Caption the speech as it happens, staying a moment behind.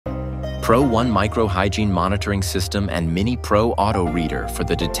PRO1 Micro Hygiene Monitoring System and Mini Pro Auto Reader for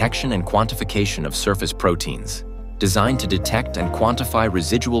the detection and quantification of surface proteins, designed to detect and quantify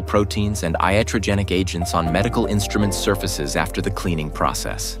residual proteins and iatrogenic agents on medical instrument surfaces after the cleaning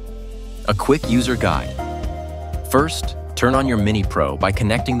process. A quick user guide. First, turn on your Mini Pro by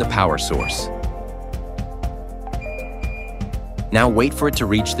connecting the power source. Now wait for it to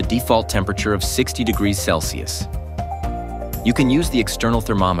reach the default temperature of 60 degrees Celsius. You can use the external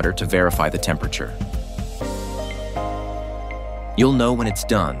thermometer to verify the temperature. You'll know when it's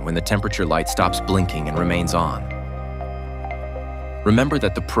done when the temperature light stops blinking and remains on. Remember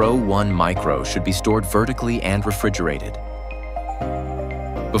that the PRO1 Micro should be stored vertically and refrigerated.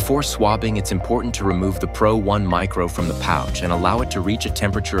 Before swabbing, it's important to remove the PRO1 Micro from the pouch and allow it to reach a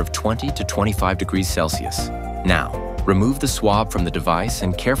temperature of 20 to 25 degrees Celsius. Now, remove the swab from the device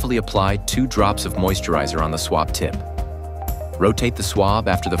and carefully apply 2 drops of moisturizer on the swab tip. Rotate the swab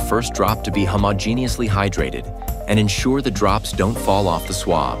after the first drop to be homogeneously hydrated and ensure the drops don't fall off the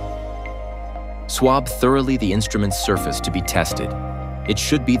swab. Swab thoroughly the instrument's surface to be tested. It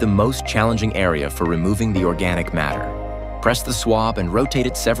should be the most challenging area for removing the organic matter. Press the swab and rotate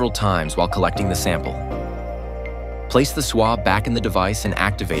it several times while collecting the sample. Place the swab back in the device and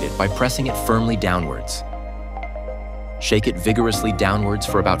activate it by pressing it firmly downwards. Shake it vigorously downwards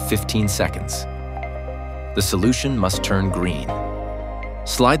for about 15 seconds. The solution must turn green.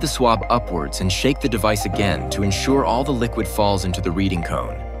 Slide the swab upwards and shake the device again to ensure all the liquid falls into the reading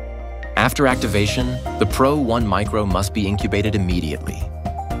cone. After activation, the PRO1 Micro must be incubated immediately.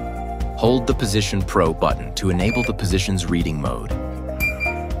 Hold the Position Pro button to enable the position's reading mode.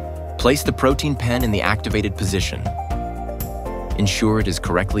 Place the protein pen in the activated position. Ensure it is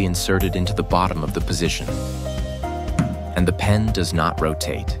correctly inserted into the bottom of the position, and the pen does not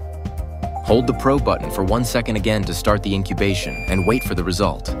rotate. Hold the Pro button for 1 second again to start the incubation and wait for the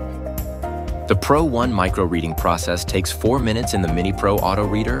result. The PRO1 Micro reading process takes 4 minutes in the Mini Pro Auto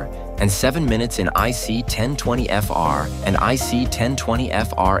Reader and 7 minutes in IC1020FR and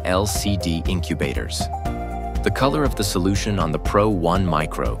IC1020FR LCD incubators. The color of the solution on the PRO1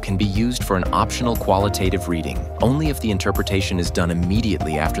 Micro can be used for an optional qualitative reading only if the interpretation is done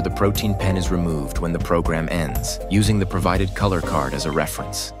immediately after the protein pen is removed when the program ends, using the provided color card as a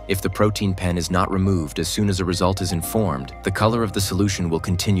reference. If the protein pen is not removed as soon as a result is informed, the color of the solution will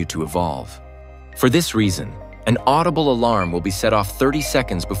continue to evolve. For this reason, an audible alarm will be set off 30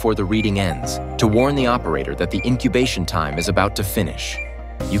 seconds before the reading ends to warn the operator that the incubation time is about to finish.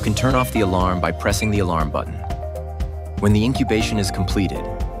 You can turn off the alarm by pressing the alarm button. When the incubation is completed,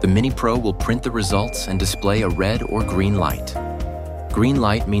 the Mini Pro will print the results and display a red or green light. Green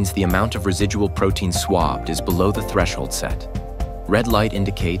light means the amount of residual protein swabbed is below the threshold set. Red light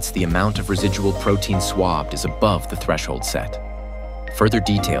indicates the amount of residual protein swabbed is above the threshold set. Further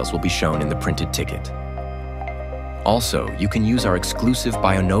details will be shown in the printed ticket. Also, you can use our exclusive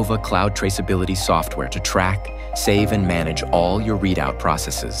Bionova Cloud Traceability Software to track, save, and manage all your readout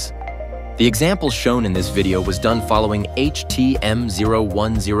processes. The example shown in this video was done following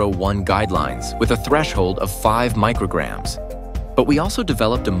HTM0101 guidelines with a threshold of 5 micrograms. But we also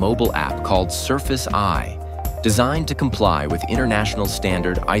developed a mobile app called Surface Eye, designed to comply with International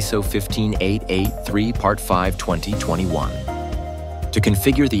Standard ISO 15883 Part 5 2021. To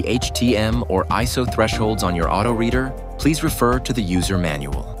configure the HTM or ISO thresholds on your auto reader, please refer to the user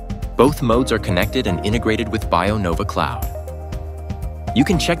manual. Both modes are connected and integrated with Bionova Cloud. You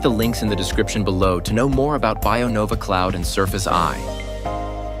can check the links in the description below to know more about Bionova Cloud and Surface Eye.